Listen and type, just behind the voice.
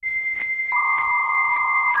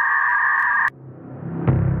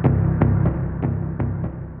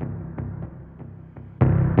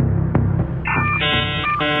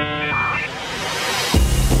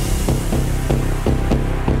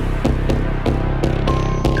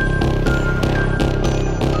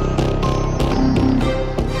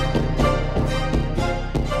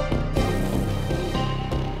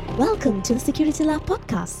listening to the Security Lab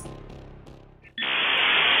podcast.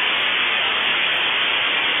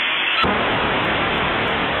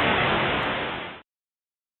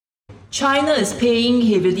 China is paying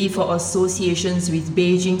heavily for associations with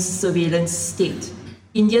Beijing's surveillance state.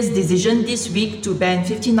 India's decision this week to ban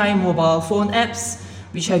 59 mobile phone apps,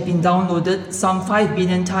 which have been downloaded some 5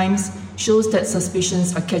 billion times, shows that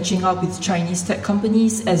suspicions are catching up with Chinese tech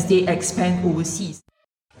companies as they expand overseas.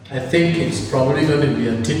 I think it's probably going to be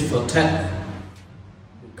a tit for tat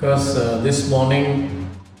because this morning,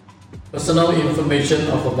 personal information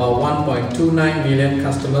of about 1.29 million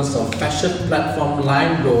customers of fashion platform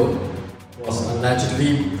LimeRoad was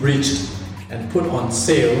allegedly breached and put on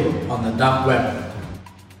sale on the dark web.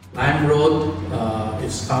 LimeRoad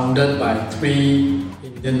is founded by 3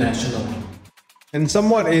 Indian nationals. And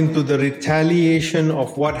somewhat into the retaliation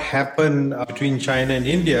of what happened between China and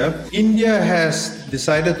India, India has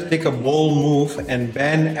decided to take a bold move and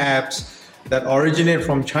ban apps that originate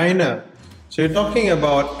from China. So you're talking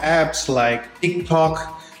about apps like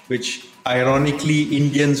TikTok, which ironically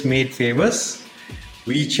Indians made famous,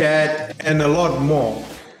 WeChat, and a lot more.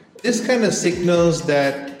 This kind of signals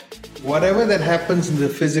that whatever that happens in the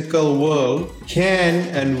physical world can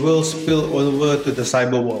and will spill over to the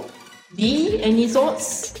cyber world. Dee, any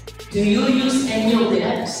thoughts? Do you use any of the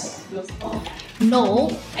apps?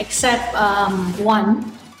 No, except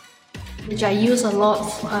one, which I use a lot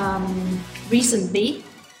recently.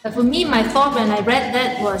 But for me, my thought when I read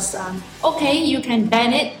that was, okay, you can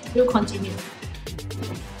ban it, we'll continue.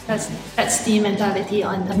 That's the mentality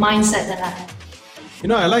and the mindset that I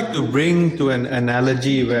have. I like to bring to an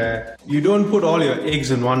analogy where you don't put all your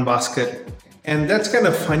eggs in one basket. And that's kind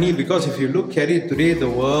of funny because if you look at it today, the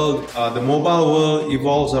world, the mobile world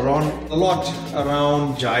evolves around a lot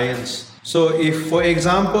around giants. So if, for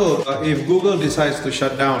example, if Google decides to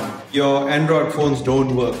shut down, your Android phones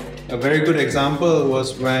don't work. A very good example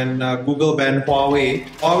was when Google banned Huawei.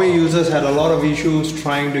 Huawei users had a lot of issues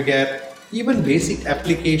trying to get even basic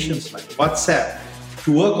applications like WhatsApp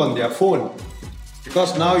to work on their phone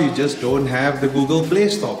because now you just don't have the Google Play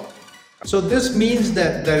Store. So this means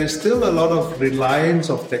that there is still a lot of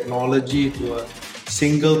reliance of technology to a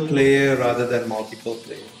single player rather than multiple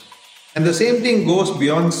players. And the same thing goes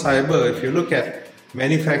beyond cyber. If you look at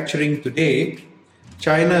manufacturing today,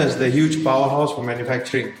 China is the huge powerhouse for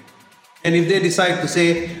manufacturing. And if they decide to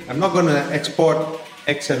say, I'm not going to export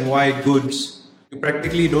X and Y goods, you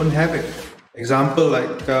practically don't have it. Example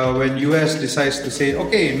like when US decides to say,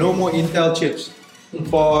 okay, no more Intel chips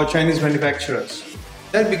for Chinese manufacturers.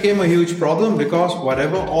 That became a huge problem because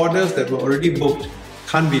whatever orders that were already booked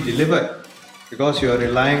can't be delivered because you are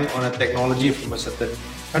relying on a technology from a certain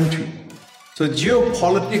country. So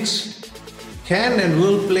geopolitics can and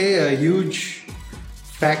will play a huge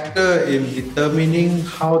factor in determining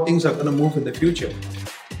how things are going to move in the future.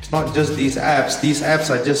 It's not just these apps. These apps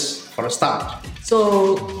are just for a start.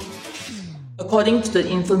 So, according to the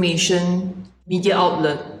information media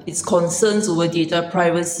outlet, it's concerns over data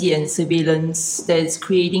privacy and surveillance that is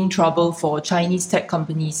creating trouble for Chinese tech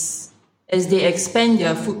companies as they expand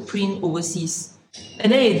their footprint overseas.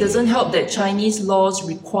 And then it doesn't help that Chinese laws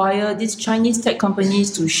require these Chinese tech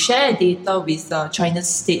companies to share data with China's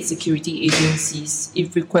state security agencies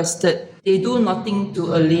if requested. They do nothing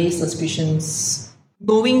to allay suspicions.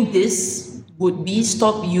 Knowing this, would we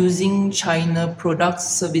stop using China products,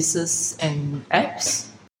 services, and apps?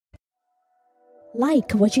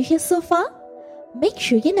 Like what you hear so far? Make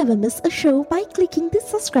sure you never miss a show by clicking the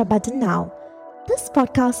subscribe button now. This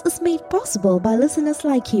podcast is made possible by listeners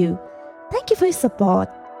like you. Thank you for your support.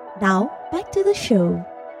 Now, back to the show.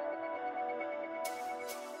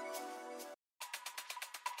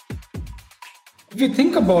 If you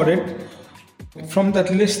think about it, from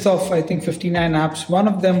that list of, I think, 59 apps, one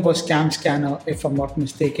of them was Cam Scanner, if I'm not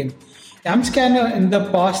mistaken. Cam Scanner in the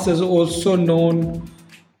past is also known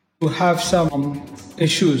to have some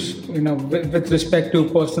issues, with respect to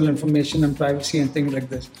personal information and privacy and things like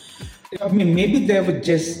this. I mean, maybe there was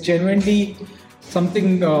just genuinely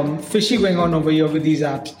something fishy going on over here with these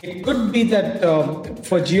apps. It could be that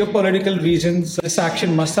for geopolitical reasons, this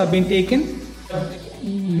action must have been taken.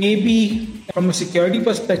 Maybe from a security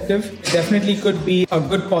perspective, it definitely could be a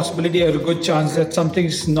good possibility or a good chance that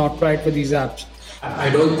something's not right with these apps.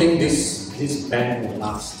 I don't think this ban will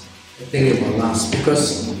last. I think it will last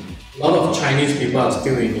because a lot of Chinese people are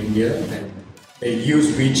still in India and they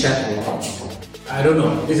use WeChat a lot. I don't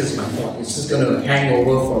know, this is my thought. It's just going to hang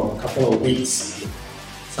over for a couple of weeks.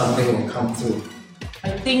 Something will come through. I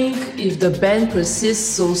think if the ban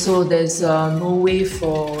persists also, there's no way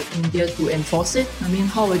for India to enforce it. I mean,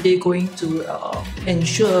 how are they going to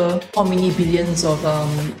ensure how many billions of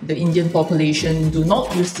the Indian population do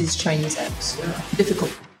not use these Chinese apps?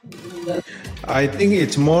 Difficult. I think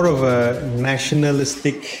it's more of a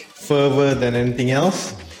nationalistic fervor than anything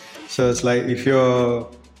else. So it's like if you're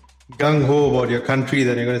gung-ho about your country,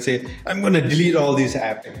 then you're going to say, I'm going to delete all these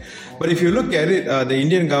apps. But if you look at it, the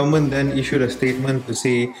Indian government then issued a statement to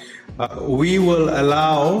say, we will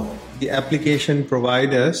allow the application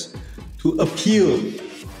providers to appeal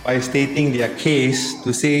by stating their case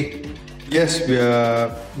to say, yes, we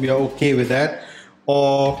are okay with that,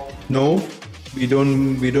 or no, we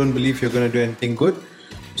don't believe you're going to do anything good.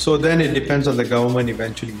 So then it depends on the government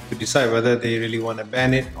eventually to decide whether they really want to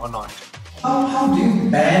ban it or not. How do you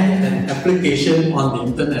ban an application on the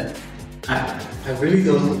internet? I really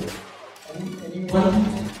don't know.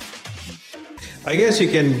 Anyone? I guess you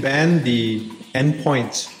can ban the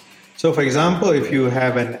endpoints. So for example, if you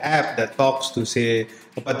have an app that talks to, say,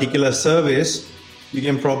 a particular service, you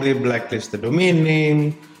can probably blacklist the domain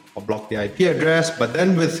name or block the IP address. But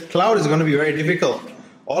then with cloud, it's going to be very difficult.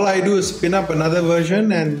 All I do is spin up another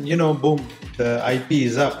version and, boom, the IP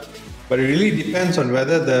is up. But it really depends on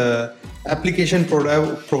whether the application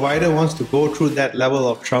provider wants to go through that level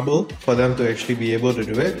of trouble for them to actually be able to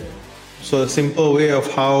do it. So a simple way of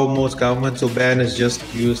how most governments will ban is just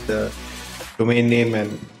use the domain name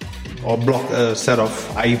or block a set of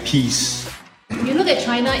IPs. If you look at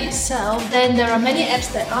China itself, then there are many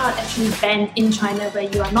apps that are actually banned in China where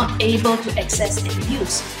you are not able to access and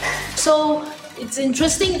use. So it's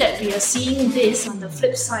interesting that we are seeing this on the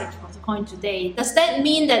flip side of the coin today. Does that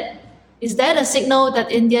mean is that a signal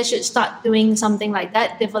that India should start doing something like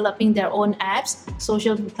that, developing their own apps,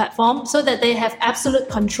 social platforms, so that they have absolute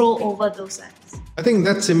control over those apps? I think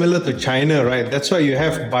that's similar to China, right? That's why you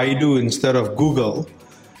have Baidu instead of Google,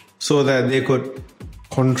 so that they could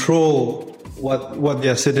control what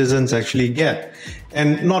their citizens actually get.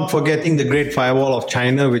 And not forgetting the Great Firewall of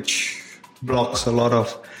China, which blocks a lot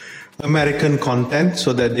of American content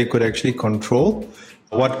so that they could actually control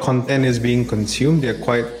what content is being consumed. They're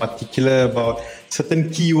quite particular about certain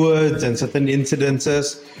keywords and certain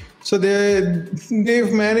incidences. So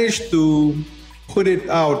they've managed to put it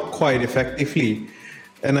out quite effectively.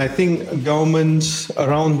 And I think governments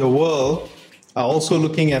around the world are also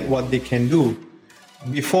looking at what they can do.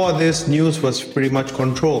 Before this, news was pretty much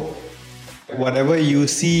controlled. Whatever you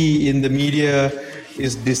see in the media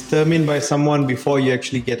is determined by someone before you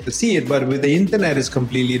actually get to see it. But with the internet, it's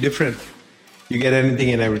completely different. You get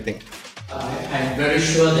anything and everything. I'm very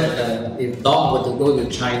sure that if Dog were to go to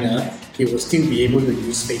China, he will still be able to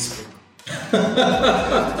use Facebook.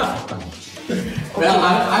 Well,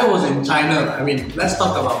 I was in China. I mean, let's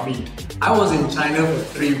talk about me. I was in China for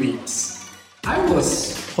 3 weeks. I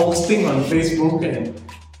was posting on Facebook and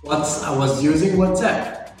I was using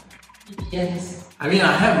WhatsApp. Yes. I mean,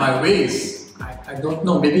 I have my ways. I don't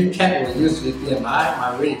know, maybe Kat will use VPN, I have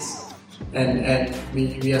my ways. And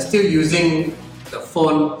we are still using the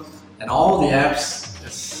phone and all the apps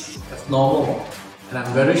as normal. And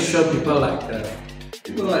I'm very sure people like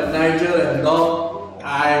Nigel and Dog,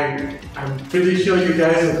 I'm pretty sure you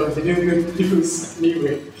guys will continue to use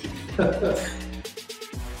anyway.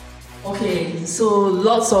 Okay, so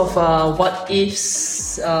lots of what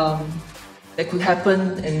ifs that could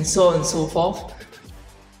happen and so on and so forth.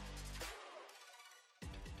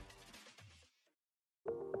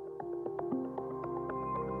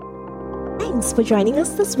 Thanks for joining us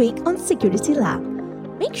this week on Security Lab.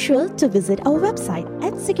 Make sure to visit our website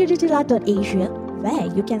at securitylab.asia,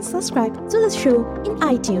 where you can subscribe to the show in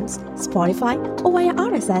iTunes, Spotify, or via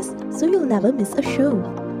RSS so you'll never miss a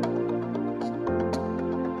show.